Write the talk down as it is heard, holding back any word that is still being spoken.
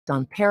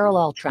on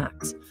parallel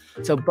tracks.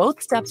 So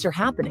both steps are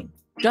happening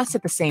just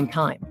at the same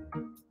time.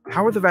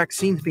 How are the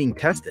vaccines being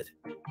tested?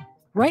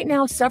 Right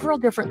now, several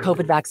different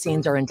COVID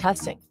vaccines are in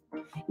testing.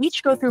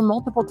 Each go through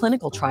multiple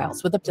clinical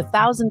trials with up to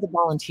thousands of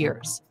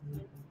volunteers.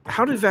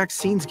 How do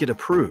vaccines get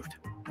approved?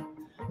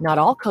 Not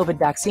all COVID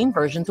vaccine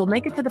versions will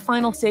make it to the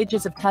final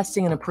stages of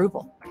testing and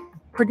approval.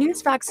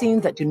 Produced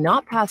vaccines that do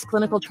not pass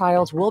clinical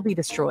trials will be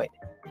destroyed.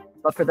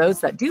 But for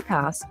those that do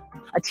pass,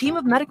 a team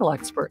of medical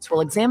experts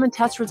will examine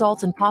test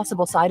results and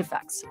possible side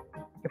effects.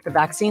 If the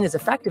vaccine is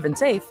effective and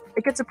safe,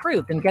 it gets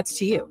approved and gets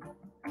to you.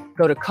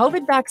 Go to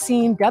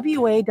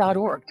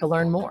covidvaccinewa.org to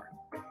learn more.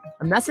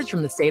 A message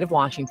from the state of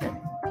Washington.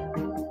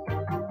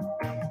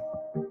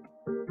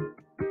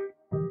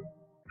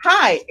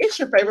 Hi, it's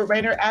your favorite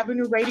Rainier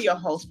Avenue radio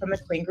host from the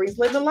Clean Greens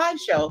Living Live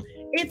show.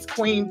 It's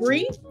Queen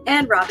Bree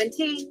and Robin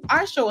T.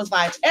 Our show is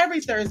live every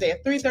Thursday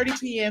at 3:30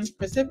 p.m.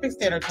 Pacific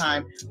Standard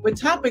Time with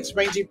topics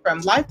ranging from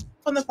life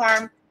on the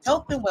farm,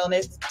 health and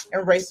wellness,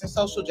 and race and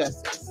social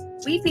justice.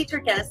 We feature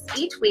guests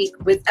each week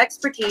with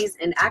expertise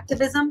in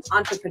activism,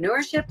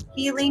 entrepreneurship,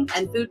 healing,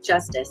 and food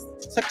justice.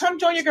 So come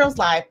join your girls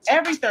live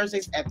every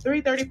Thursdays at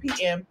 3:30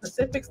 p.m.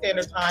 Pacific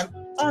Standard Time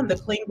on the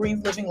Clean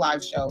Greens Living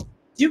Live show.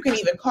 You can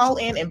even call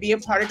in and be a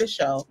part of the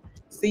show.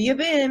 See you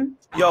then.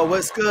 Yo,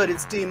 what's good?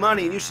 It's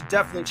D-Money, and you should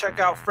definitely check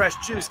out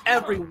Fresh Juice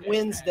every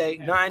Wednesday,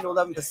 9 to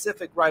 11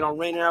 Pacific, right on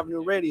Rainier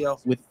Avenue Radio.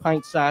 With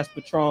pint-sized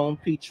Patron,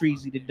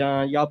 P-Treasy the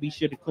Don. Y'all be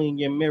sure to clean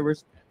your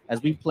mirrors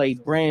as we play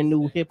brand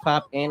new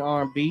hip-hop and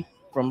R&B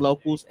from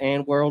locals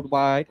and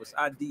worldwide. It's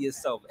ID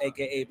Yourself,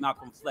 a.k.a.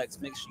 Malcolm Flex.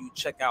 Make sure you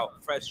check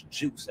out Fresh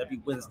Juice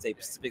every Wednesday,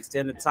 Pacific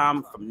Standard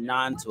Time from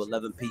 9 to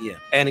 11 p.m.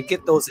 And to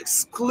get those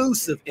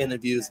exclusive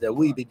interviews that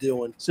we be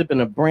doing.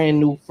 Sipping a brand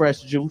new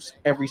Fresh Juice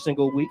every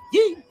single week.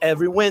 Yeah,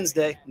 every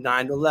Wednesday,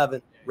 9 to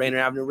 11, Rainier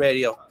Avenue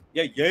Radio.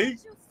 Yeah, yeah.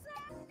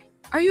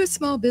 Are you a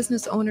small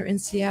business owner in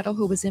Seattle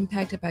who was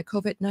impacted by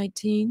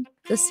COVID-19?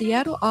 The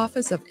Seattle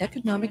Office of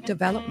Economic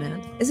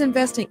Development is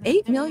investing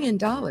 $8 million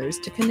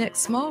to connect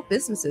small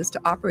businesses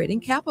to operating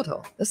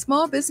capital. The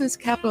Small Business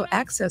Capital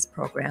Access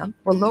Program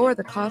will lower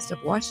the cost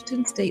of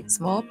Washington State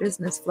Small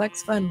Business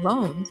Flex Fund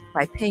loans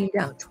by paying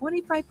down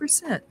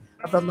 25%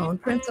 of the loan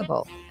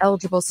principal.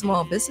 Eligible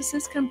small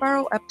businesses can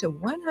borrow up to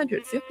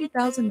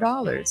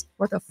 $150,000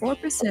 with a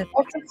 4%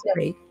 interest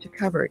rate to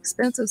cover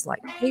expenses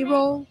like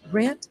payroll,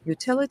 rent,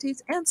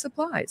 utilities, and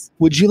supplies.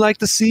 Would you like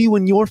to see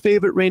when your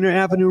favorite Rainier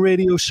Avenue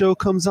Radio show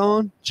comes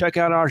on? Check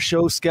out our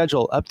show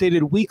schedule,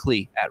 updated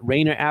weekly at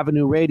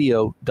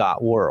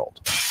rainieravenuradio.world.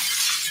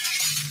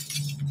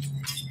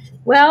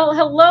 Well,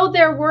 hello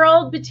there,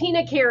 world.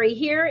 Bettina Carey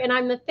here, and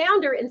I'm the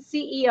founder and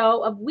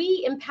CEO of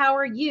We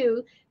Empower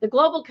You, the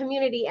global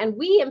community, and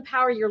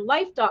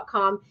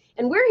WeEmpowerYourLife.com.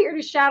 And we're here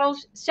to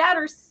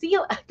shatter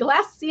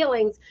glass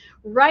ceilings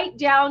right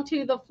down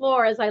to the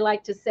floor, as I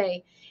like to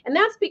say. And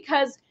that's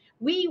because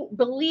we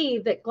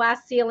believe that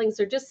glass ceilings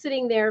are just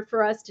sitting there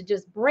for us to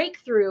just break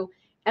through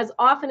as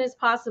often as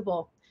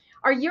possible.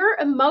 Are your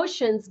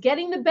emotions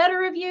getting the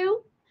better of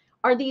you?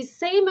 Are these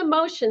same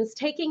emotions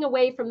taking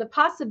away from the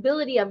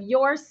possibility of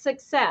your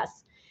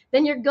success?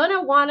 Then you're going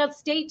to want to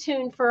stay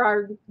tuned for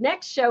our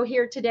next show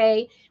here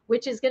today,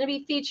 which is going to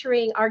be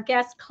featuring our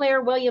guest,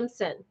 Clare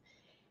Williamson.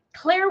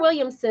 Clare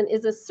Williamson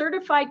is a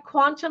certified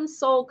quantum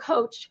soul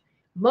coach,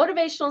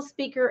 motivational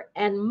speaker,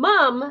 and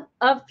mom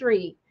of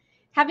 3.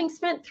 Having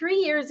spent 3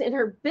 years in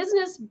her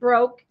business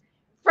broke,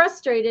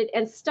 frustrated,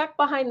 and stuck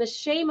behind the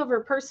shame of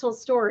her personal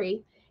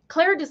story,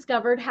 Clare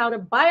discovered how to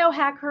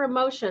biohack her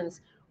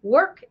emotions,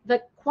 work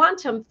the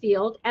quantum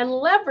field, and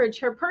leverage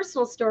her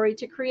personal story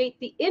to create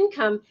the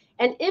income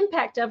and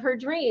impact of her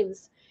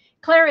dreams.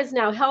 Clare is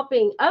now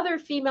helping other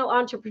female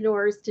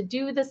entrepreneurs to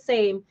do the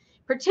same,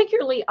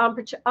 particularly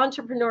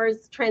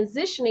entrepreneurs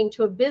transitioning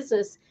to a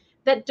business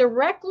that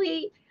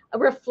directly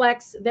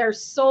reflects their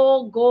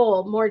soul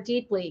goal more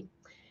deeply.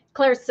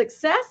 Clare's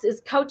success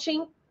is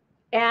coaching,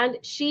 and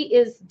she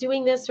is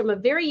doing this from a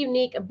very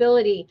unique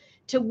ability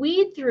to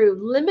weed through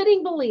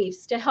limiting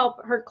beliefs to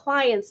help her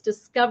clients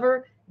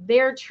discover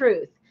their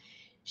truth.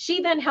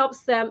 She then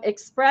helps them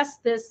express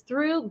this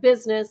through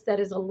business that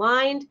is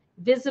aligned,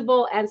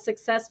 visible, and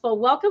successful.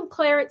 Welcome,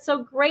 Clare. It's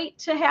so great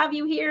to have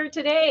you here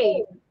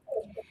today.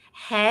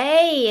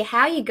 Hey,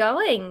 how are you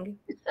going?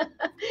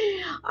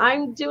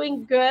 I'm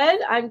doing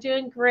good. I'm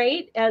doing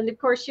great. And of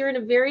course, you're in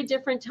a very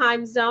different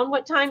time zone.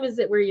 What time is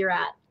it where you're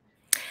at?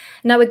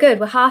 No, we're good.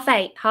 We're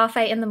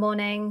 8:30 in the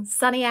morning,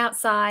 sunny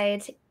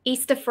outside,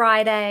 Easter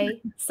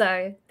Friday.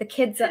 So the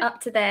kids are up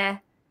to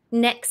their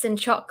necks in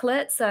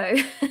chocolate. So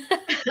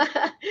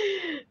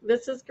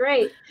this is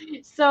great.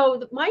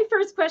 So my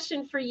first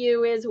question for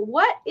you is,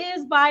 what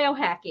is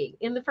biohacking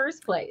in the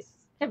first place?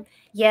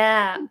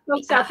 Yeah.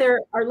 Folks out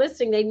there are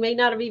listening, they may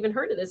not have even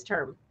heard of this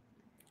term.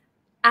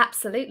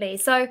 Absolutely.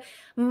 So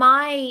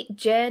my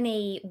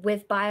journey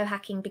with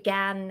biohacking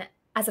began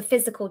as a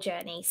physical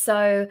journey.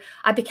 So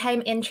I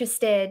became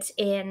interested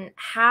in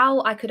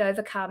how I could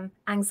overcome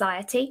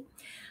anxiety,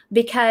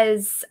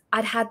 because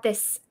I'd had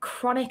this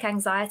chronic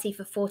anxiety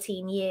for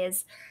 14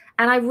 years.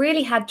 And I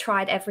really had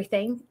tried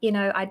everything. You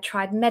know, I'd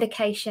tried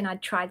medication,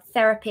 I'd tried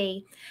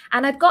therapy,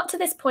 and I'd got to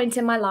this point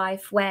in my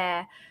life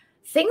where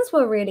things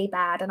were really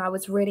bad and I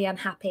was really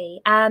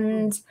unhappy.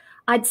 And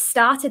I'd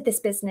started this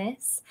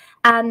business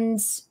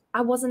and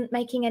I wasn't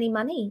making any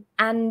money.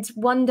 And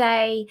one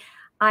day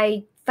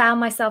I found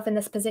myself in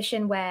this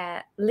position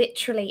where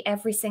literally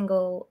every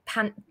single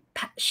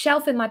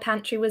shelf in my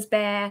pantry was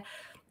bare.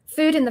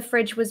 Food in the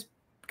fridge was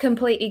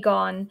completely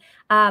gone.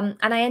 And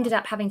I ended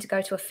up having to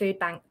go to a food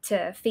bank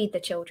to feed the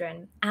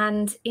children.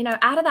 And, you know,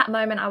 out of that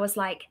moment, I was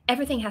like,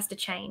 everything has to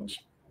change.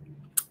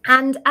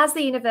 And as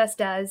the universe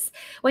does,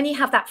 when you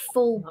have that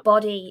full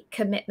body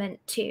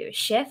commitment to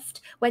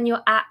shift, when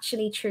you're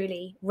actually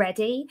truly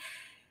ready,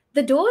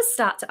 the doors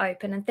start to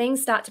open and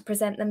things start to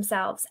present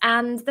themselves.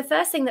 And the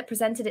first thing that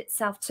presented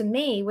itself to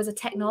me was a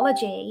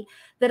technology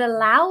that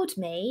allowed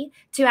me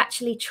to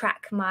actually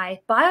track my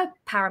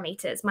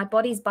bioparameters, my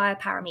body's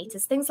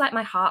bioparameters, things like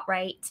my heart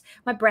rate,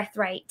 my breath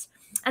rate.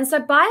 And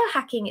so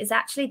biohacking is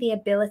actually the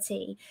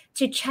ability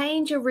to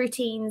change your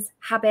routines,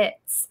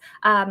 habits,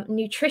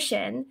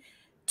 nutrition,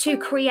 to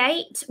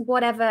create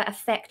whatever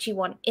effect you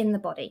want in the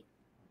body.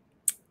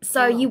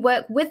 So you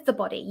work with the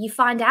body, you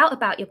find out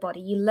about your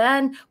body, you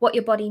learn what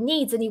your body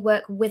needs and you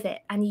work with it,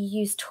 and you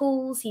use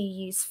tools, you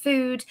use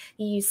food,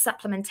 you use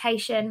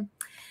supplementation.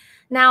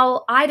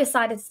 Now, I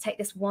decided to take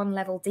this one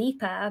level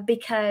deeper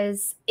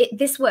because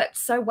this worked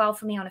so well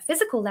for me on a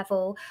physical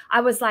level.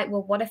 I was like,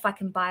 well, what if I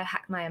can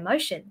biohack my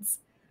emotions?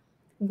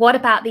 What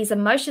about these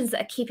emotions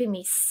that are keeping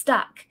me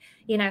stuck?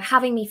 You know,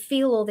 having me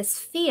feel all this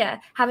fear,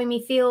 having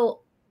me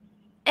feel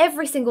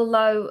every single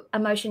low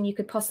emotion you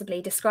could possibly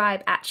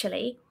describe,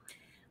 actually.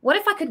 What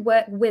if I could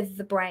work with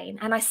the brain?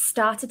 And I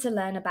started to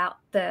learn about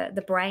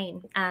the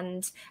brain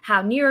and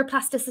how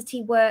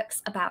neuroplasticity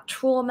works, about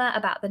trauma,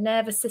 about the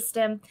nervous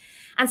system.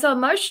 And so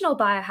emotional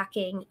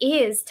biohacking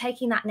is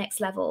taking that next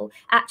level,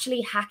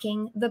 actually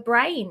hacking the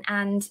brain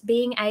and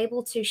being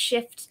able to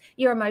shift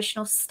your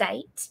emotional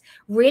state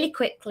really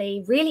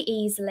quickly, really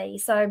easily.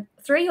 So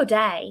through your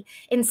day,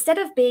 instead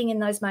of being in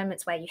those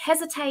moments where you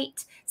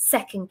hesitate,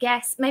 second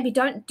guess, maybe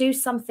don't do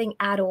something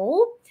at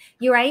all,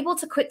 you're able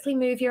to quickly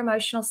move your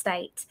emotional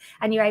state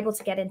and you're able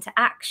to get into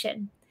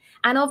action.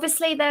 And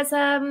obviously there's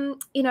a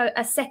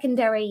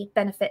secondary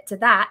benefit to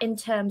that in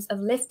terms of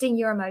lifting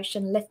your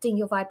emotion, lifting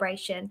your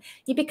vibration.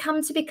 You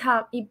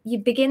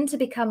begin to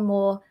become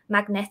more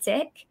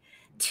magnetic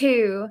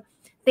to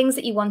things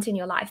that you want in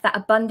your life, that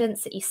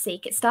abundance that you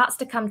seek. It starts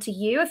to come to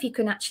you if you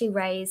can actually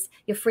raise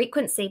your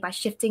frequency by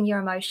shifting your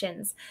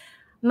emotions.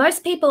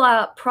 Most people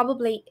are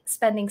probably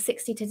spending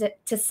 60 to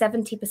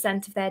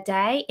 70% of their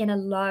day in a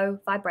low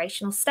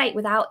vibrational state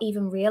without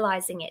even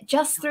realizing it,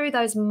 just through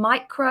those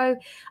micro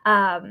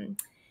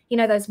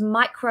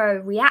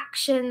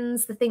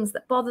reactions, the things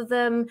that bother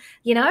them,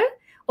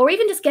 or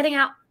even just getting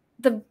out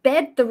the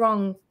bed the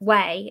wrong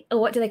way,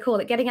 or what do they call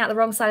it? Getting out the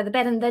wrong side of the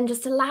bed and then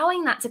just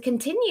allowing that to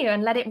continue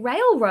and let it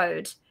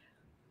railroad.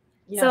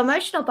 Yes. So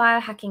emotional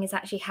biohacking is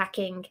actually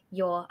hacking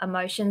your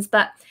emotions,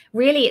 but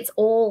really it's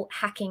all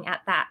hacking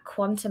at that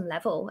quantum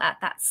level, at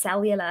that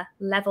cellular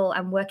level,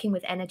 and working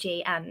with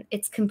energy. And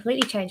it's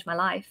completely changed my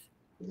life.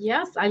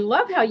 Yes, I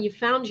love how you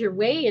found your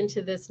way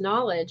into this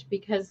knowledge,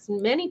 because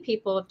many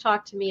people have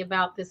talked to me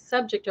about this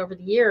subject over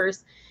the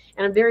years,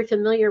 and I'm very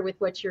familiar with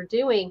what you're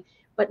doing,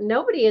 but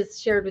nobody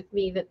has shared with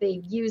me that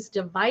they've used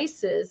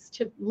devices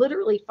to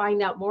literally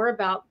find out more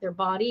about their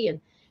body and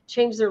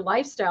change their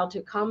lifestyle to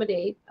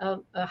accommodate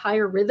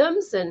higher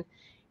rhythms and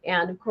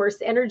of course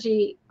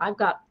energy. I've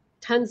got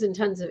tons and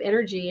tons of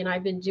energy, and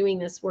I've been doing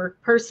this work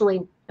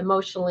personally,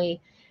 emotionally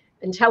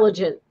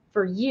intelligent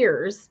for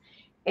years,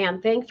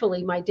 and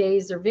thankfully my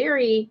days are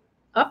very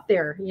up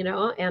there,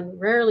 and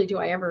rarely do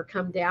I ever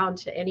come down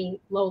to any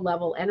low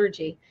level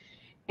energy.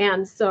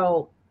 And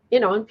so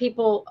and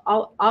people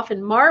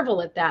often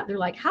marvel at that. They're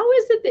like, how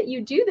is it that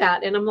you do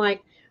that? And I'm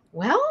like,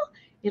 well,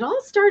 it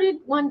all started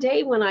one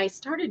day when I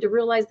started to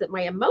realize that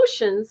my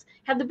emotions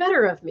had the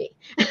better of me.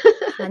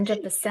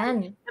 100%.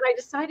 And I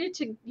decided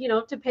to,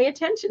 to pay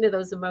attention to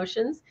those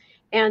emotions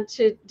and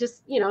to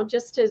just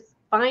to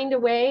find a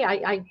way.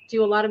 I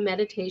do a lot of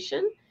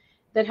meditation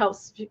that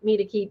helps me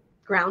to keep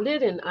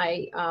grounded. And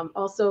I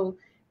also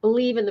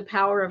believe in the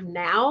power of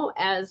now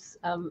as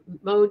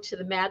mode to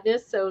the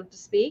madness, so to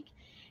speak.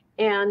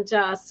 And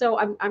so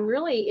I'm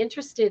really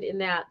interested in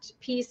that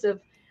piece of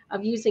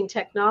using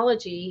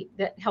technology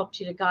that helped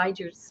you to guide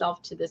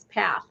yourself to this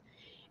path.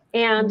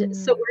 And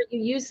so were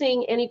you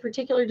using any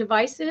particular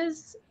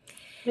devices?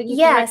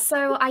 Yeah,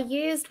 so I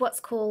used what's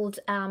called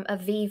a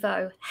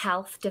Vivo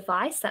Health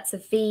device. That's a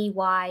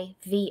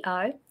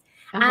VYVO.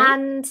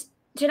 And,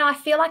 I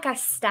feel like I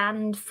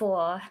stand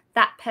for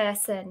that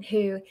person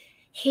who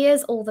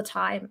hears all the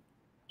time,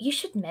 you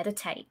should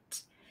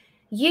meditate.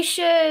 You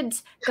should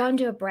go and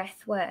do a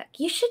breath work.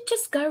 You should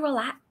just go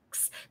relax.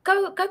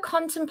 Go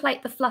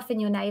contemplate the fluff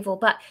in your navel,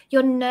 but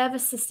your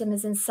nervous system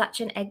is in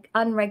such an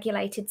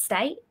unregulated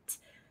state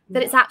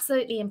that it's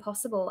absolutely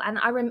impossible. And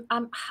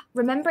I'm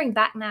remembering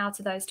back now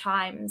to those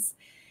times,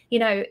 You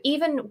know,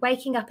 even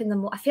waking up in the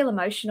morning, I feel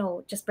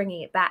emotional just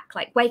bringing it back,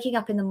 like waking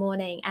up in the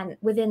morning and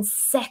within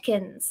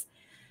seconds,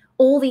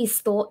 all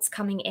these thoughts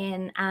coming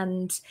in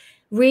and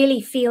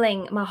really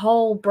feeling my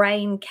whole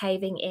brain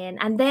caving in.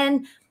 And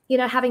then, you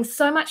know, having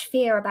so much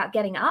fear about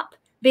getting up,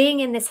 being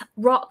in this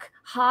rock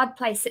hard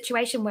place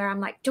situation where I'm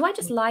like, do I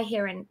just lie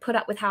here and put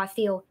up with how I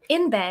feel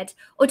in bed?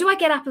 Or do I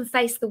get up and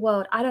face the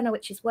world? I don't know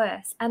which is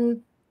worse.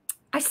 And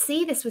I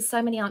see this with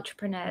so many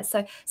entrepreneurs.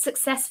 So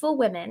successful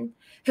women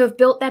who have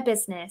built their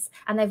business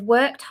and they've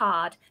worked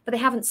hard, but they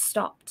haven't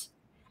stopped.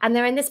 And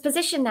they're in this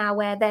position now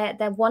where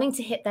they're wanting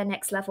to hit their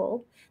next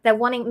level. They're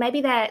wanting,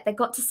 maybe they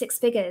got to 6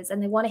 figures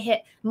and they want to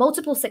hit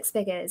multiple 6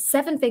 figures,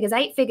 7 figures,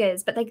 8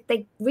 figures, but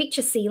they reach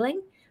a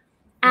ceiling.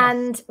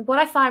 And what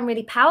I find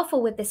really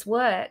powerful with this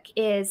work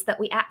is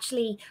that we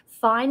actually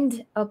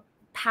find a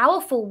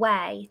powerful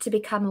way to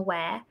become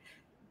aware.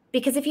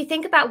 Because if you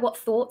think about what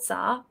thoughts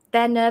are,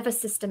 they're nervous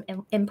system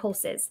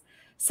impulses.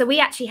 So we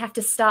actually have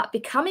to start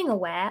becoming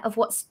aware of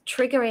what's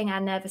triggering our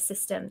nervous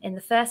system in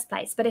the first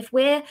place. But if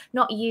we're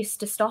not used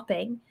to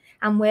stopping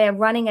and we're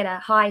running at a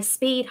high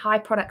speed, high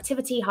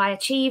productivity, high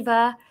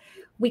achiever,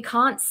 we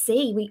can't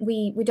see,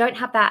 we don't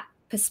have that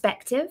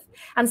perspective.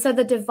 And so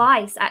the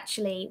device,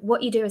 actually,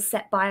 what you do is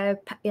set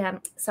parameters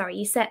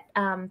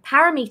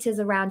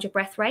around your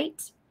breath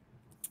rate,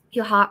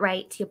 your heart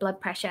rate, your blood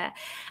pressure.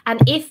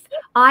 And if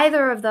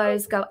either of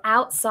those go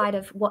outside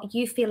of what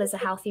you feel is a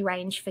healthy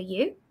range for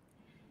you,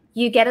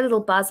 you get a little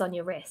buzz on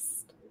your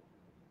wrist.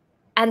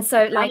 And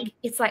so like,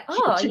 it's like,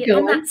 oh,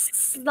 and that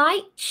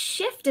slight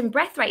shift in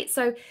breath rate.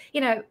 So,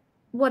 you know,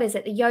 what is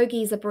it? The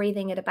yogis are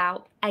breathing at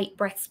about 8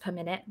 breaths per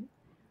minute.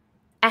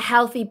 A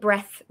healthy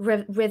breath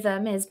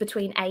rhythm is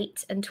between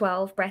 8 and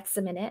 12 breaths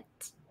a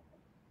minute.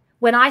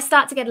 When I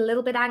start to get a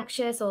little bit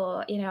anxious,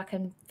 or, you know, I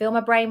can feel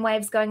my brain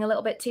waves going a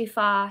little bit too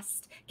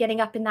fast,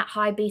 getting up in that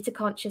high beta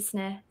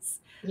consciousness,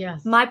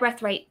 my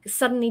breath rate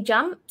suddenly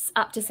jumps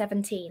up to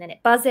 17 and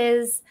it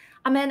buzzes.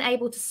 I'm then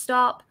able to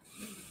stop,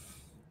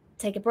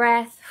 take a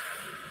breath,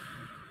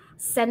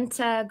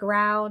 center,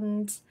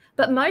 ground.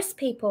 But most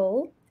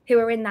people who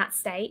are in that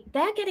state,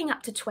 they're getting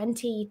up to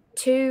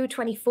 22,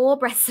 24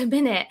 breaths a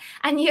minute.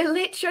 And you're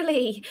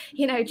literally,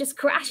 you know, just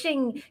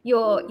crashing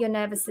your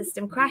nervous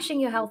system, crashing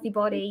your healthy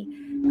body,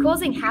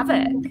 causing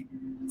havoc.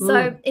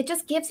 So it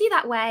just gives you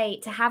that way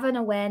to have an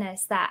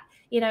awareness that,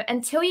 you know,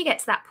 until you get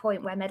to that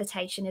point where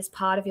meditation is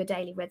part of your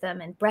daily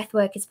rhythm and breath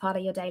work is part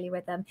of your daily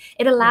rhythm,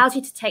 it allows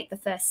you to take the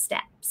first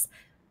steps.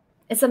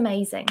 It's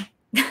amazing.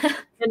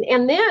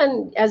 And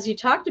then, as you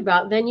talked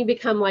about, then you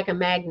become like a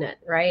magnet,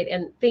 right?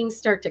 And things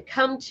start to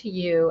come to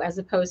you as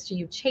opposed to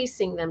you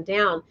chasing them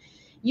down.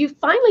 You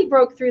finally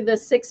broke through the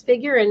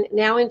 6-figure and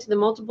now into the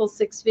multiple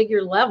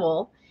 6-figure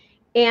level.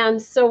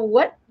 And so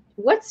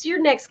what's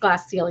your next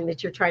glass ceiling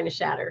that you're trying to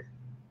shatter?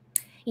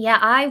 Yeah,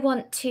 I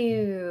want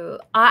to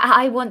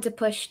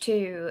push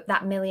to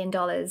that $1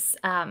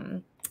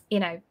 million, you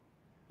know,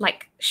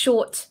 like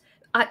short,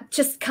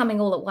 just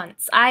coming all at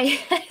once.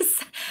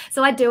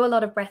 So I do a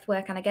lot of breath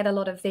work and I get a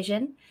lot of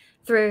vision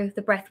through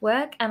the breath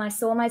work. And I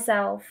saw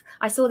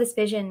this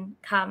vision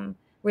come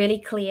really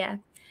clear,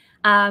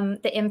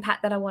 the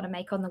impact that I want to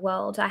make on the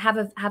world. I have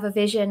a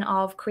vision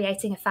of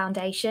creating a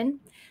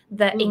foundation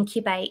that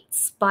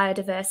incubates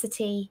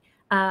biodiversity,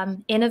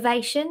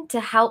 innovation to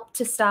help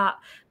to start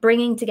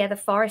bringing together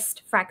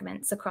forest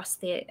fragments across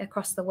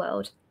the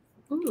world.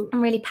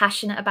 I'm really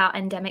passionate about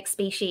endemic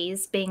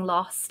species being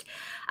lost.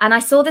 And I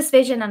saw this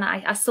vision and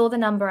I saw the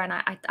number and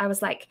I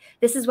was like,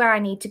 this is where I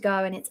need to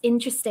go. And it's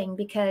interesting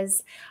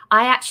because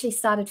I actually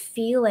started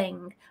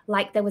feeling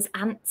like there was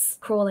ants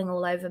crawling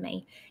all over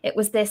me. It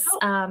was this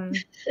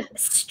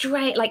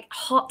straight, like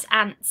hot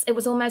ants. It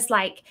was almost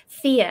like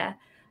fear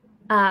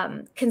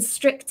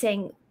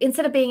constricting.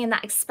 Instead of being in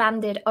that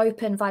expanded,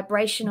 open,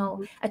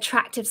 vibrational,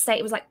 attractive state,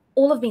 it was like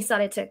all of me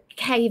started to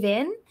cave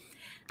in.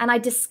 And I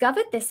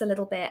discovered this a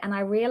little bit and I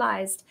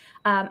realized,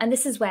 and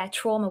this is where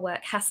trauma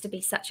work has to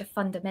be such a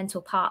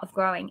fundamental part of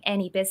growing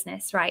any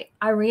business, right?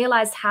 I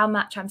realized how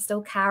much I'm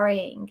still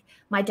carrying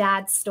my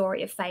dad's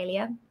story of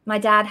failure. My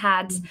dad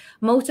had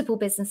multiple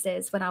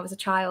businesses when I was a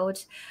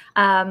child.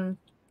 And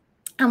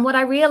what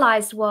I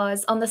realized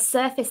was on the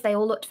surface, they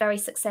all looked very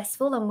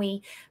successful. And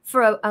we,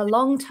 for a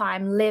long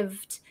time,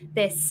 lived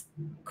this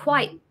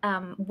quite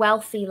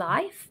wealthy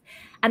life.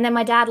 And then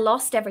my dad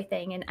lost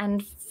everything.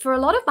 And for a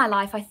lot of my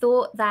life, I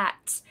thought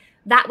that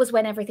was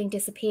when everything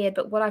disappeared.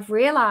 But what I've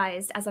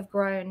realized as I've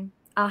grown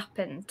up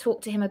and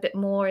talked to him a bit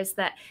more is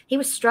that he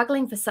was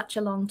struggling for such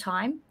a long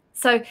time.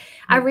 So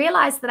I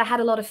realized that I had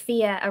a lot of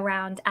fear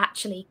around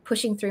actually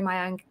pushing through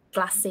my own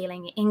glass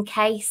ceiling in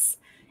case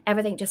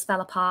everything just fell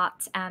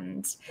apart.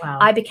 And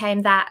I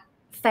became that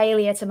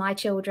failure to my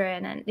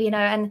children. And, you know,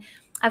 and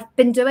I've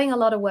been doing a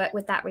lot of work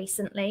with that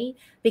recently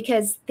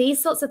because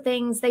these sorts of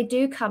things, they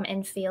do come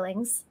in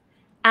feelings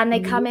and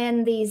they come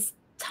in these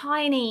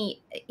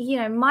tiny, you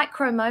know,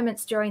 micro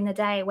moments during the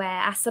day where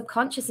our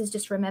subconscious is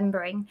just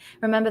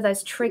remember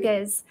those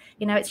triggers.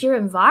 You know, it's your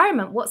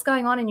environment. What's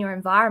going on in your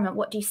environment?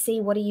 What do you see?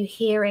 What are you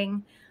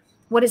hearing?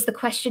 What is the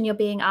question you're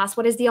being asked?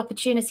 What is the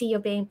opportunity you're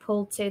being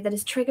pulled to that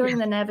is triggering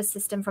the nervous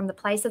system from the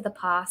place of the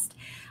past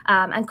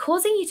and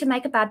causing you to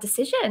make a bad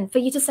decision, for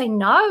you to say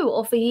no,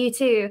 or for you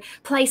to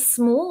play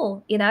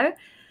small, you know?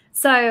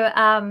 So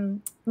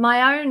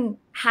my own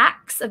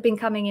hacks have been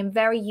coming in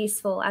very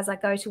useful as I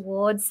go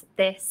towards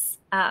this,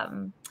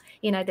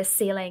 you know, this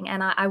ceiling,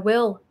 and I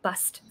will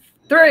bust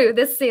through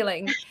this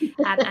ceiling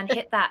and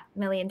hit that $1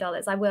 million.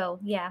 I will.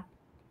 Yeah.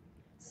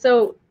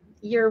 So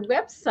your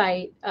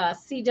website,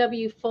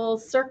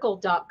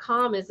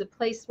 cwfullcircle.com, is a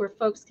place where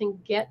folks can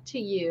get to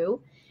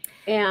you.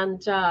 And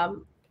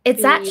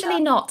it's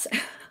actually not.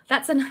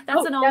 That's an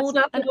old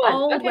okay.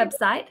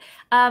 website.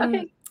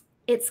 Okay.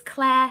 It's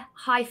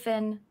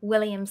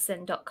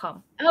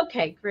clare-williamson.com.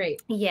 Okay,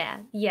 great.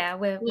 Yeah,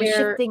 we're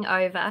shifting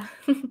over.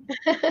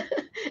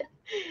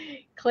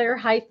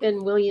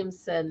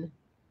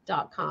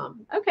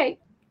 clare-williamson.com. Okay,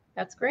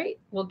 that's great.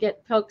 We'll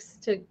get folks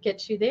to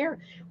get you there.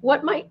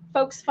 What might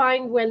folks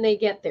find when they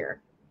get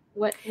there?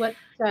 Well,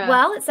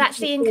 it's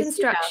actually in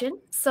construction,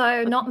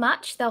 so not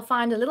much. They'll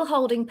find a little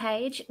holding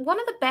page. One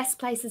of the best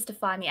places to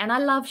find me, and I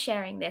love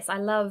sharing this. I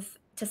love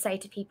to say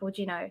to people,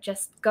 you know,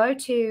 just go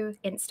to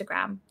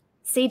Instagram,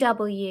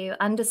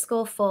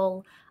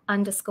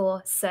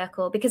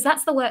 CW_full_circle, because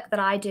that's the work that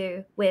I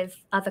do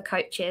with other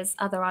coaches,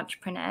 other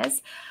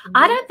entrepreneurs.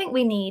 I don't think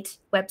we need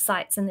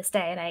websites in this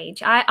day and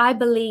age. I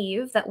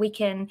believe that we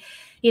can,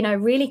 you know,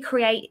 really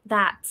create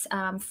that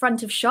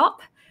front of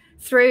shop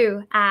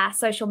through our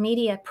social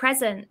media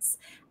presence,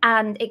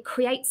 and it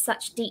creates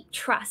such deep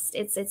trust.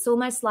 It's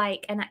almost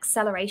like an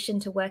acceleration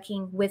to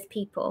working with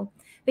people,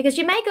 because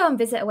you may go and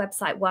visit a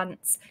website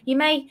once, you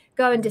may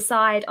go and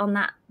decide on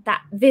that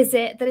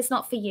visit that it's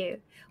not for you.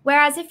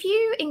 Whereas if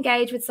you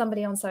engage with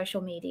somebody on social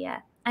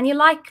media and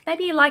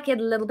maybe you like it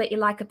a little bit, you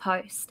like a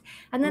post,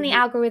 and then the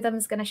algorithm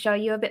is going to show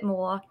you a bit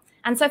more.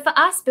 And so for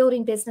us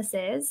building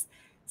businesses,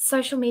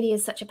 social media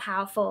is such a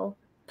powerful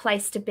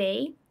place to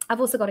be. I've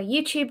also got a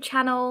YouTube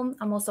channel.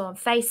 I'm also on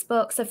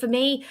Facebook. So for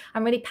me,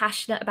 I'm really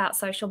passionate about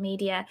social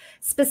media,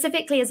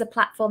 specifically as a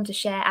platform to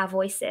share our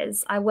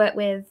voices. I work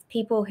with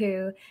people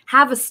who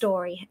have a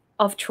story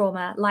of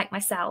trauma, like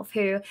myself,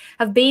 who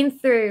have been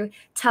through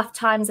tough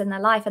times in their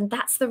life. And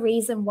that's the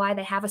reason why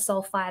they have a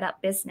soul fired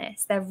up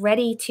business. They're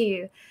ready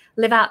to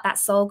live out that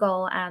soul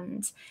goal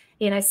and,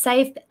 you know,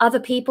 save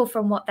other people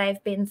from what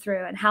they've been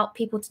through and help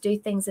people to do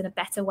things in a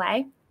better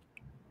way.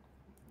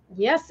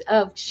 Yes.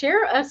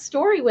 Share a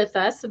story with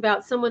us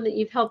about someone that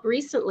you've helped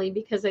recently,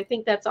 because I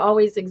think that's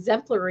always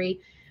exemplary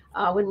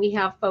when we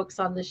have folks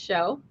on the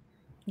show.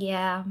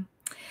 Yeah.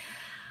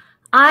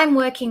 I'm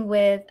working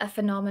with a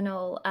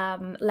phenomenal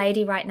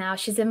lady right now.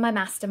 She's in my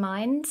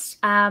mastermind.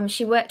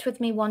 She worked with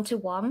me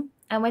one-to-one.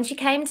 And when she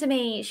came to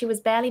me, she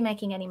was barely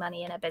making any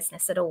money in her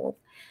business at all.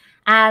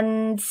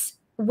 And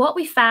what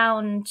we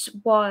found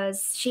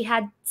was she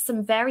had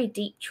some very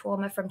deep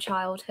trauma from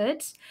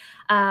childhood.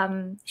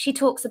 She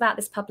talks about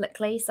this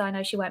publicly, so I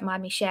know she won't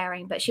mind me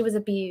sharing, but she was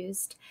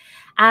abused.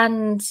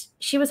 And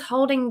she was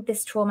holding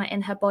this trauma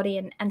in her body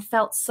and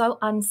felt so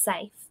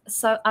unsafe,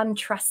 so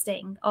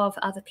untrusting of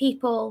other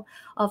people,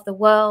 of the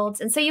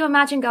world. And so you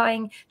imagine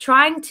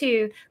trying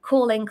to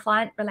call in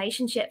client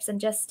relationships and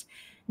just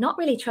not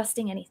really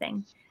trusting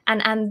anything.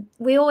 And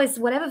we always,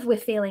 whatever we're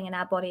feeling in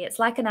our body, it's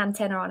like an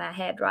antenna on our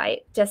head,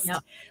 right? Just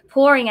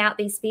pouring out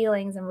these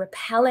feelings and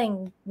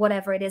repelling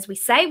whatever it is we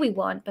say we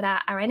want, but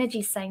our energy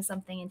is saying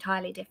something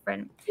entirely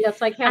different. Yeah,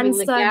 it's like having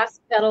the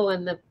gas pedal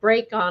and the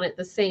brake on at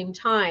the same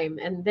time.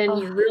 And then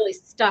you're really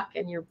stuck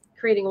and you're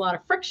creating a lot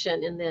of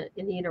friction in the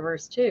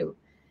universe too.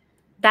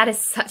 That is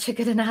such a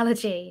good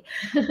analogy.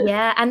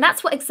 Yeah. And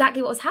that's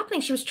exactly what was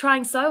happening. She was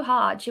trying so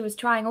hard. She was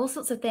trying all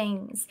sorts of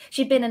things.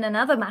 She'd been in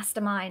another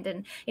mastermind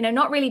and, you know,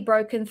 not really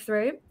broken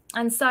through.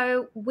 And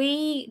so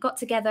we got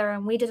together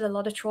and we did a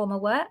lot of trauma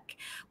work.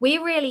 We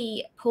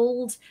really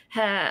pulled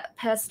her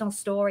personal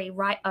story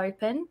right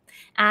open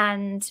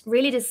and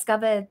really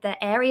discovered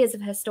the areas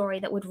of her story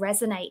that would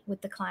resonate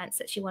with the clients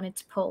that she wanted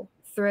to pull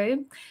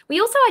through. We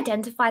also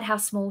identified how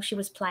small she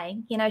was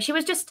playing. You know, she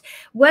was just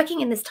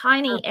working in this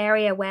tiny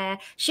area where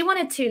she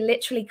wanted to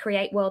literally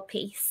create world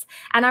peace.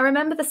 And I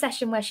remember the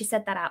session where she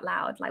said that out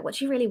loud, like, what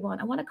do you really want?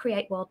 I want to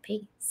create world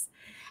peace.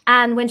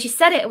 And when she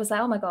said it, it was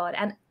like, oh my God.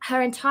 And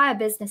her entire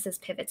business has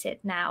pivoted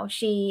now.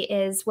 She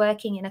is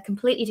working in a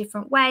completely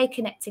different way,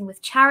 connecting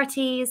with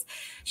charities.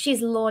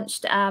 She's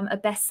launched a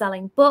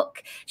best-selling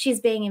book. She's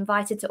being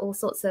invited to all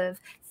sorts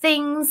of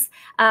things.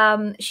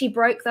 She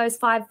broke those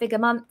 5-figure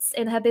months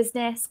in her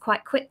business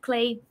quite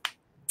quickly.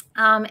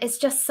 It's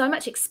just so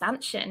much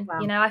expansion.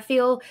 Wow. You know, I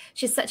feel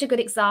she's such a good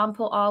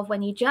example of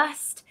when you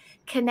just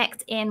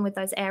connect in with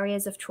those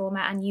areas of trauma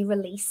and you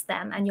release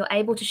them and you're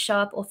able to show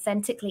up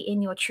authentically in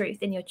your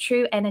truth, in your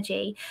true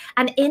energy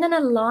and in an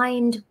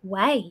aligned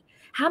way.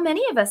 How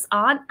many of us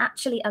aren't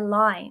actually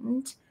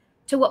aligned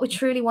to what we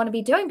truly want to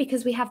be doing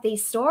because we have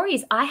these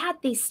stories? I had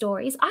these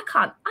stories. I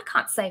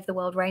can't save the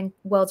world's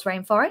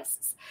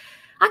rainforests.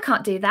 I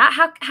can't do that.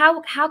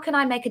 How can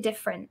I make a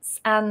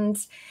difference? And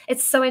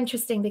it's so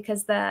interesting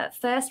because the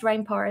first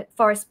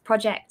rainforest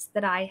project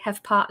that I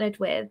have partnered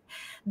with,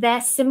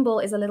 their symbol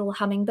is a little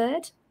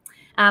hummingbird.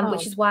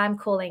 Which is why I'm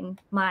calling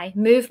my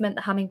movement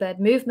the hummingbird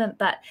movement.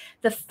 But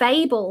the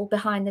fable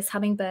behind this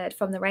hummingbird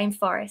from the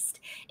rainforest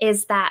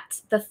is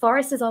that the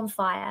forest is on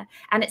fire,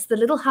 and it's the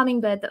little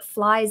hummingbird that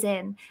flies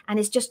in and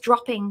is just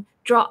dropping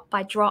drop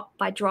by drop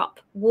by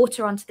drop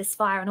water onto this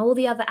fire, and all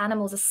the other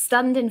animals are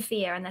stunned in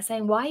fear, and they're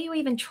saying, why are you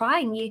even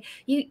trying?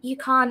 You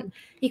can't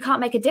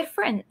make a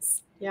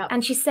difference. Yeah.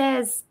 And she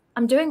says,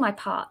 I'm doing my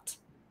part.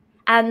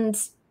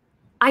 And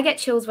I get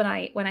chills when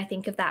I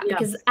think of that,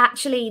 because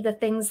actually the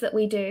things that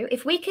we do,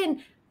 if we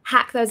can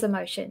hack those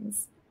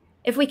emotions,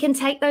 if we can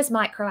take those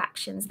micro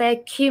actions, they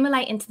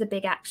accumulate into the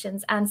big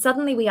actions, and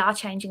suddenly we are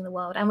changing the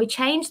world. And we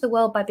change the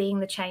world by being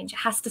the change. It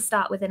has to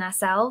start within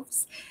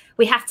ourselves.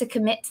 We have to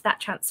commit to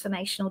that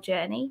transformational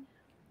journey.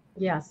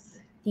 Yes.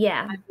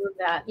 Yeah. I love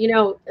that. You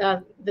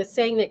know, the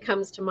saying that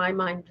comes to my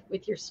mind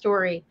with your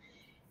story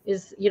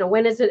is, you know,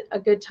 when is it a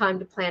good time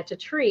to plant a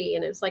tree?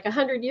 And it was like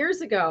 100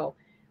 years ago,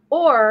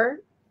 or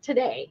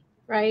today,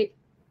 right?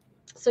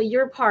 So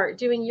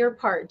doing your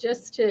part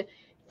just to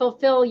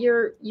fulfill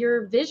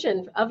your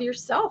vision of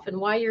yourself and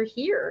why you're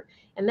here.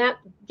 And that,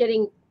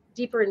 getting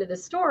deeper into the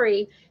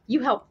story, you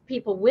help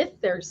people with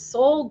their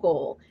soul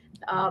goal.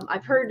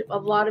 I've heard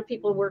of a lot of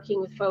people working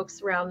with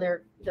folks around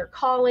their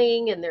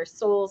calling and their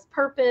soul's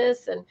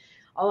purpose and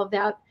all of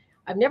that.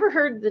 I've never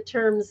heard the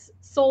terms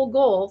soul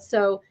goal.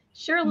 So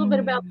share a little bit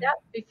about that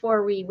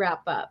before we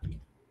wrap up.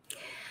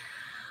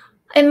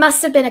 It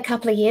must have been a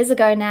couple of years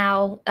ago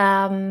now.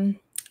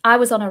 I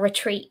was on a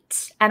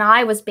retreat and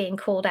I was being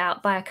called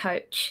out by a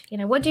coach. You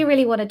know, what do you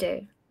really want to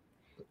do?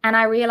 And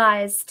I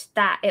realized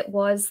that it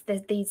was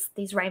these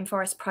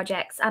rainforest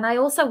projects. And I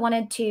also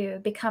wanted to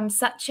become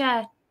such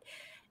a,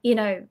 you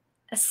know,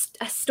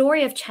 a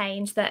story of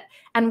change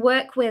and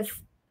work with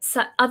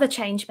other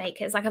change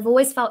makers. Like, I've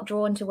always felt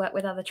drawn to work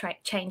with other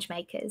change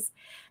makers,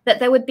 that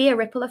there would be a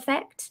ripple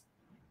effect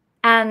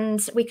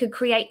and we could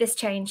create this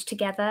change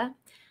together.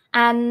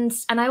 And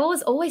I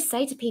always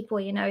say to people,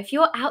 you know, if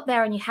you're out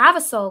there and you have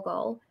a soul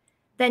goal,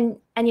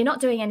 then, and you're not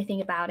doing anything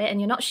about it, and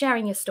you're not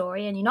sharing your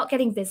story, and you're not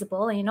getting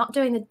visible, and you're not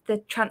doing the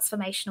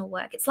transformational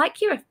work, it's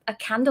like you're a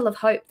candle of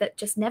hope that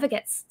just never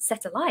gets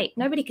set alight.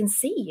 Nobody can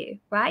see you,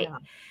 right? Yeah.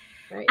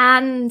 Right.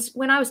 And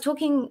when I was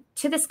talking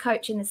to this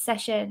coach in this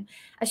session,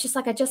 it's just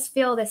like, I just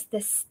feel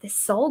this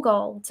soul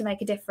goal to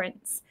make a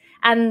difference.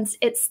 And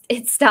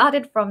it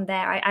started from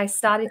there. I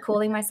started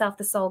calling myself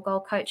the soul goal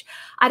coach.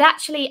 I'd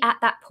actually at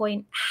that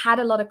point had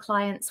a lot of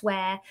clients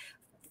where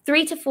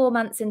 3 to 4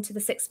 months into the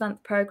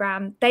 6-month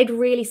program, they'd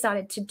really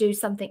started to do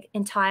something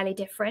entirely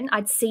different.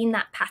 I'd seen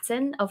that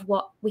pattern of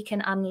what we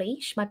can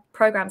unleash. My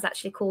program's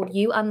actually called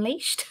You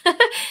Unleashed.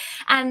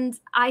 And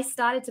I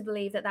started to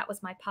believe that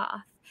was my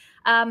path.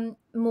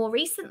 More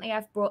recently,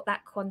 I've brought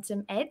that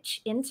quantum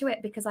edge into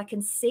it, because I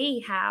can see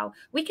how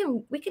we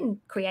can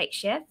create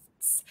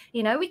shifts.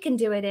 You know, we can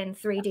do it in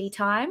 3D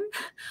time,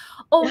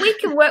 or we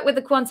can work with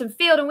the quantum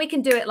field and we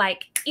can do it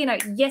like, you know,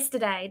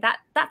 yesterday.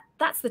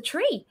 That's the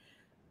tree.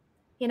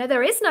 You know,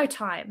 there is no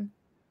time.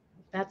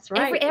 That's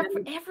right.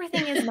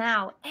 Everything is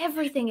now.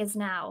 Everything is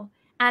now.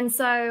 And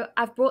so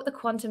I've brought the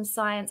quantum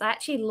science. I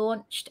actually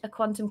launched a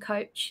quantum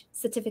coach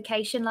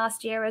certification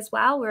last year as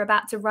well. We're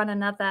about to run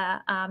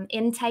another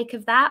intake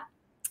of that,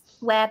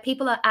 where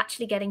people are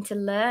actually getting to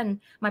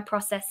learn my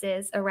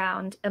processes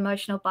around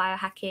emotional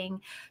biohacking,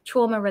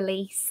 trauma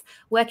release,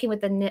 working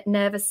with the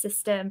nervous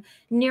system,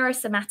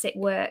 neurosomatic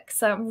work.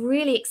 So I'm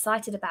really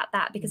excited about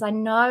that, because I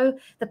know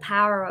the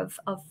power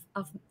of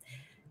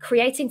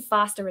creating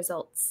faster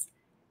results.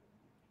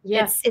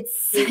 Yes,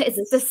 it's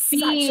such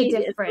a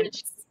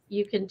difference.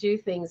 You can do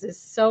things is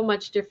so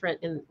much different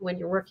when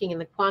you're working in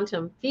the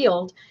quantum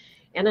field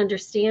and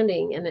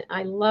understanding. And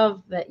I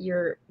love that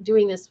you're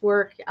doing this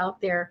work out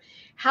there.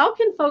 How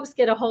can folks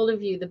get a hold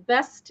of you? The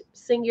best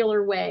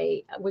singular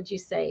way, would you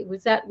say?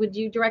 Would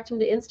you direct them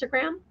to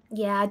Instagram?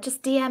 Yeah,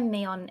 just DM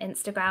me on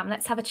Instagram.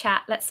 Let's have a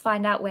chat. Let's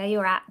find out where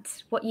you're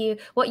at, what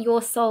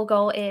your soul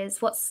goal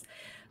is, what's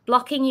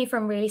blocking you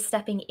from really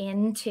stepping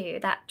into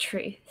that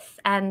truth.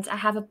 And I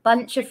have a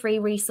bunch of free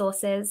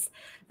resources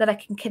that I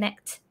can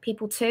connect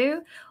people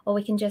to, or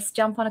we can just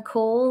jump on a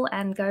call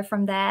and go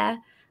from there.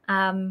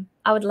 I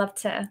would love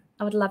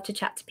to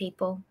chat to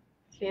people.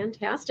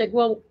 Fantastic.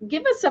 Well,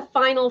 give us a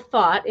final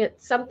thought.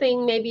 It's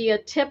something, maybe a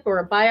tip or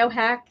a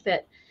biohack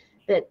that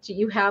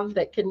you have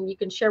that you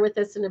can share with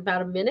us in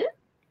about a minute.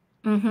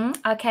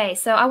 Okay,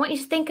 so I want you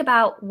to think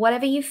about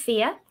whatever you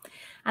fear,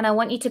 and I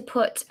want you to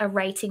put a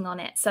rating on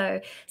it.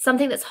 So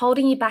something that's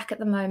holding you back at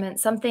the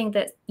moment, something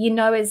that you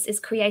know is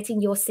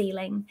creating your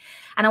ceiling,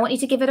 and I want you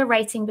to give it a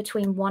rating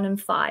between 1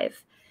 and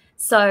 5.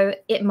 So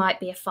it might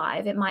be a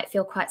 5. It might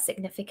feel quite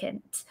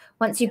significant.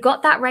 Once you've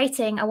got that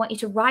rating, I want you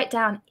to write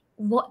down,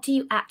 what do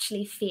you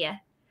actually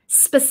fear?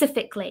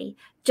 Specifically,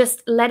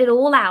 just let it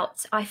all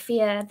out. I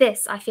fear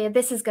this. I fear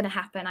this is going to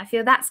happen. I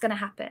fear that's going to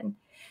happen.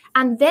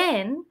 And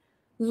then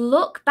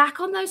look back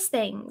on those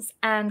things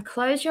and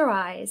close your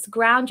eyes,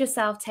 ground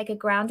yourself, take a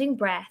grounding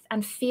breath,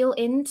 and feel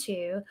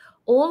into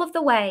all of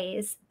the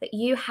ways that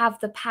you have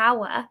the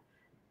power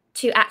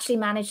to actually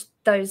manage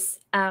those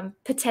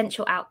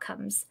potential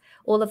outcomes,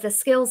 all of the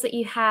skills that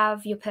you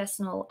have, your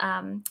personal,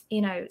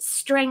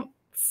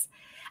 strengths,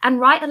 and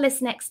write a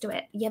list next to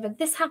it. Yeah, but if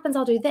this happens,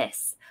 I'll do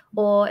this.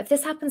 Or if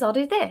this happens, I'll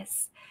do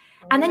this.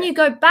 And then you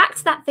go back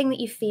to that thing that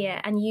you fear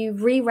and you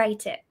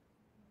re-rate it.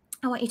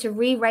 I want you to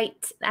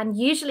re-rate, and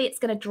usually it's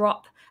going to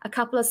drop a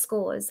couple of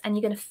scores and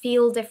you're going to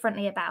feel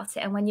differently about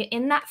it. And when you're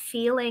in that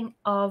feeling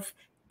of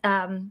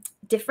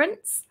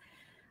difference,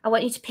 I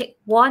want you to pick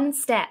one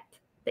step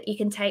that you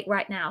can take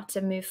right now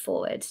to move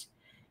forward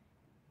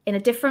in a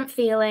different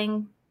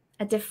feeling,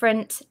 a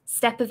different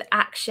step of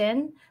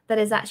action that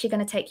is actually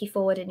going to take you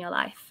forward in your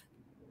life.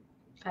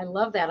 I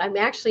love that. I'm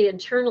actually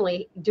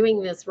internally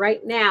doing this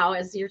right now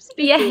as you're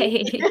speaking.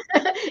 Yay.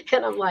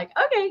 And I'm like,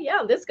 okay,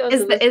 yeah, this goes.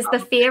 Is the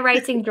fear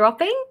rating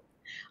dropping?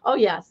 Oh,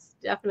 yes,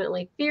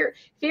 definitely. Fear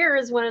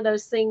is one of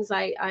those things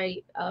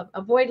I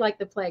avoid like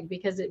the plague,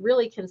 because it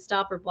really can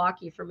stop or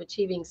block you from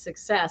achieving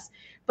success.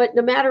 But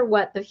no matter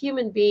what, the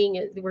human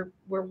being,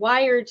 we're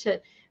wired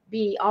to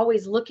be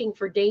always looking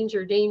for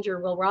danger.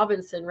 Will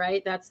Robinson,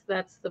 right? That's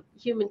the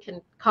human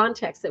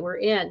context that we're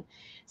in.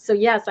 So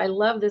yes, I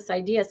love this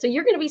idea. So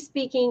you're going to be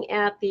speaking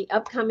at the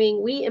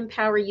upcoming We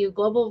Empower You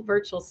Global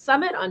Virtual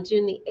Summit on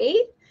June the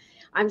 8th.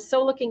 I'm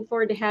so looking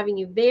forward to having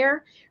you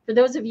there. For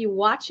those of you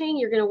watching,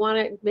 you're going to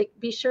want to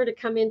be sure to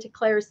come into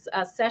Claire's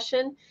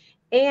session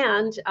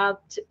and a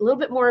little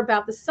bit more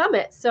about the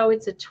summit. So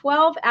it's a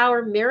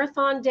 12-hour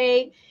marathon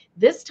day.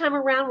 This time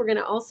around, we're going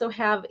to also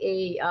have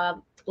a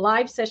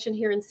live session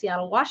here in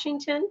Seattle,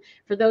 Washington,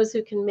 for those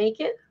who can make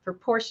it for a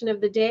portion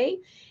of the day.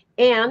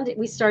 And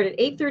we start at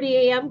 8:30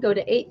 a.m., go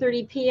to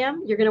 8:30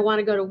 p.m. You're going to want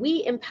to go to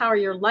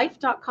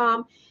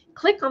weempoweryourlife.com,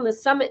 click on the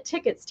Summit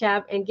Tickets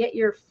tab, and get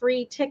your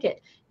free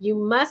ticket. You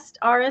must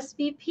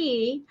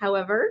RSVP,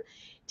 however,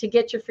 to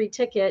get your free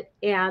ticket.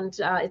 And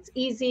it's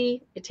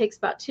easy. It takes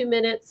about 2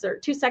 minutes or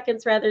 2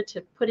 seconds, rather,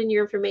 to put in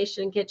your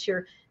information and get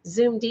your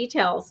Zoom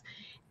details.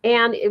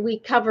 And we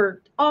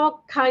cover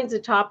all kinds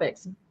of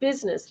topics: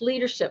 business,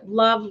 leadership,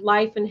 love,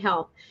 life, and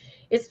health.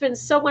 It's been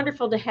so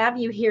wonderful to have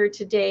you here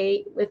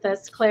today with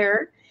us,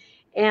 Claire,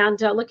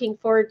 and looking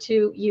forward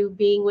to you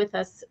being with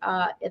us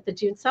at the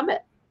June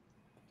Summit.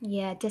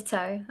 Yeah,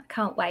 ditto. I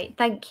can't wait.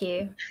 Thank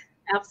you.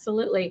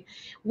 Absolutely.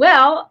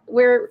 Well,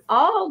 we're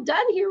all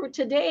done here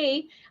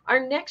today.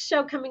 Our next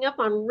show coming up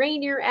on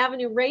Rainier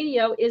Avenue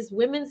Radio is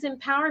Women's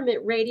Empowerment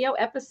Radio,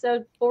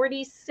 episode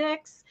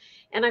 46.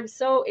 And I'm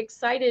so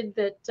excited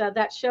that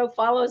that show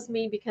follows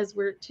me, because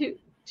we're too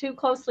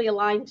closely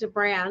aligned to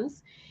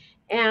brands.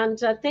 And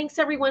thanks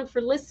everyone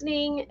for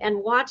listening and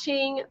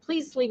watching.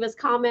 Please leave us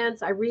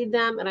comments. I read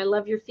them and I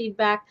love your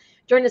feedback.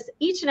 Join us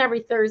each and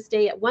every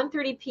Thursday at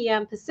 1:30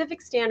 p.m.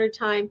 Pacific Standard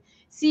Time.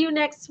 See you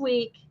next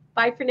week.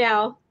 Bye for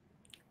now.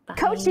 Bye.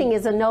 Coaching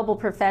is a noble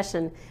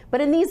profession, but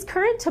in these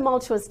current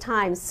tumultuous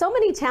times, so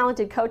many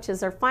talented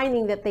coaches are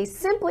finding that they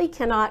simply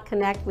cannot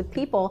connect with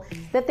people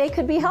that they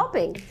could be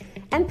helping.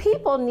 And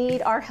people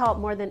need our help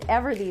more than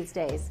ever these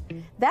days.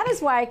 That is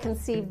why I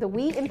conceived the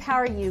We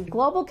Empower You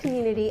Global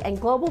Community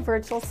and Global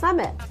Virtual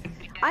Summit.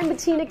 I'm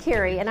Bettina,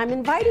 Carey, and I'm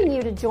inviting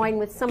you to join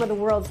with some of the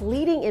world's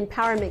leading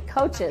empowerment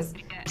coaches,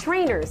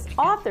 trainers,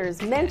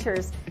 authors,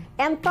 mentors,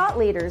 and thought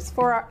leaders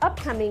for our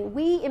upcoming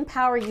We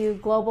Empower You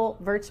Global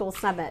Virtual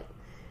Summit.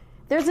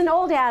 There's an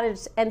old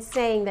adage and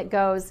saying that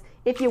goes,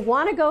 if you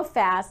want to go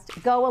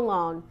fast, go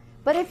alone.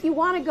 But if you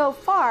want to go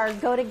far,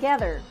 go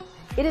together.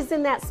 It is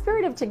in that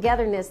spirit of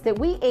togetherness that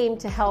we aim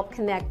to help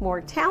connect more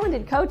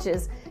talented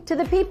coaches to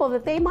the people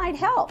that they might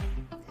help.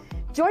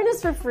 Join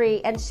us for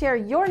free and share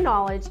your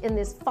knowledge in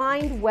this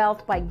Find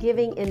Wealth by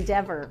Giving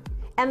endeavor.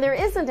 And there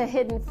isn't a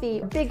hidden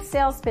fee, big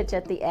sales pitch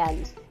at the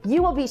end.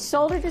 You will be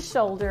shoulder to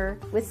shoulder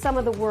with some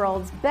of the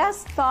world's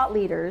best thought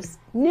leaders,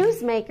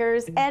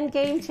 newsmakers, and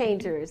game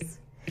changers.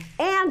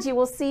 And you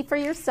will see for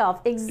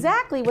yourself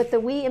exactly what the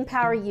We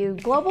Empower You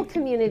global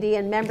community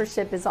and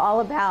membership is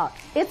all about.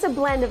 It's a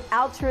blend of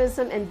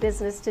altruism and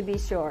business, to be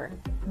sure.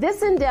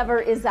 This endeavor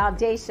is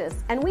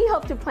audacious, and we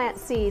hope to plant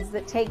seeds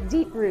that take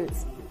deep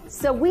roots.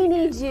 So we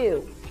need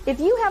you. If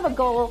you have a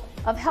goal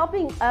of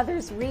helping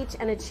others reach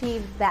and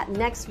achieve that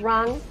next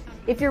rung,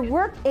 if your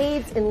work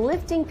aids in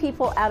lifting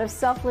people out of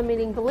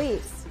self-limiting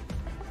beliefs,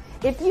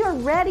 if you're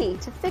ready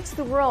to fix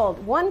the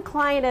world one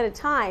client at a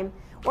time,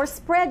 or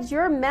spread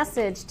your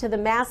message to the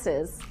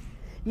masses,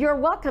 you're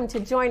welcome to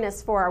join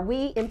us for our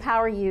We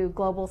Empower You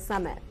Global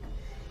Summit.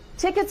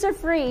 Tickets are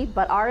free,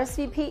 but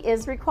RSVP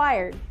is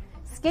required.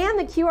 Scan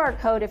the QR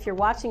code if you're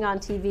watching on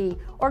TV,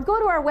 or go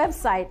to our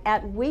website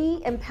at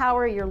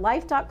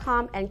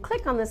weempoweryourlife.com and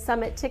click on the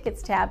Summit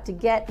Tickets tab to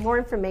get more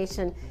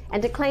information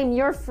and to claim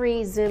your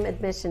free Zoom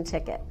admission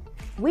ticket.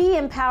 We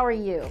empower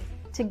you.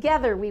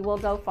 Together we will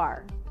go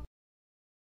far.